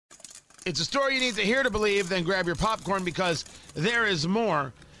It's a story you need to hear to believe, then grab your popcorn because there is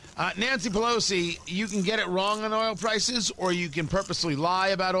more. Nancy Pelosi, you can get it wrong on oil prices, or you can purposely lie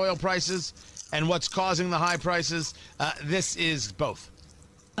about oil prices and what's causing the high prices. This is both.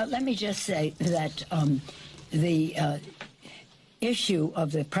 Let me just say that the issue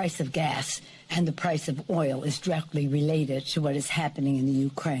of the price of gas and the price of oil is directly related to what is happening in the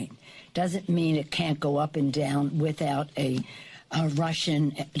Ukraine. Doesn't mean it can't go up and down without a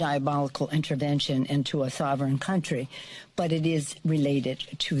Russian diabolical intervention into a sovereign country, but it is related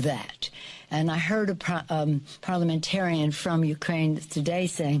to that. And I heard a parliamentarian from Ukraine today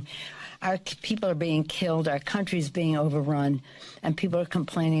saying, our people are being killed, our country is being overrun, and people are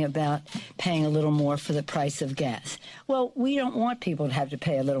complaining about paying a little more for the price of gas. Well, we don't want people to have to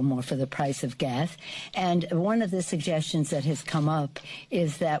pay a little more for the price of gas. And one of the suggestions that has come up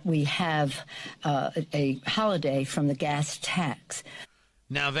is that we have a holiday from the gas tax.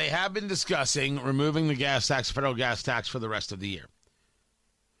 Now, they have been discussing removing the gas tax, federal gas tax, for the rest of the year.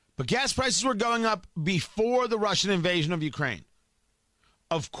 But gas prices were going up before the Russian invasion of Ukraine.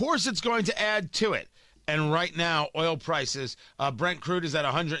 Of course, it's going to add to it. And right now, oil prices, Brent crude is at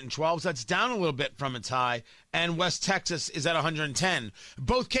 112. So that's down a little bit from its high. And West Texas is at 110.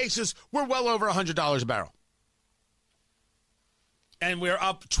 Both cases were well over $100 a barrel. And we're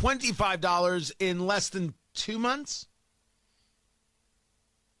up $25 in less than 2 months.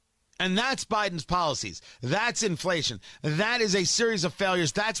 And that's Biden's policies. That's inflation. That is a series of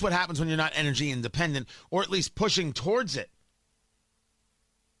failures. That's what happens when you're not energy independent, or at least pushing towards it.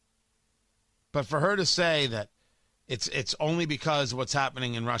 But for her to say that it's only because of what's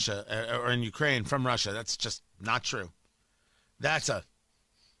happening in Russia or in Ukraine from Russia, that's just not true. That's a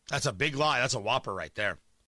big lie. That's a whopper right there.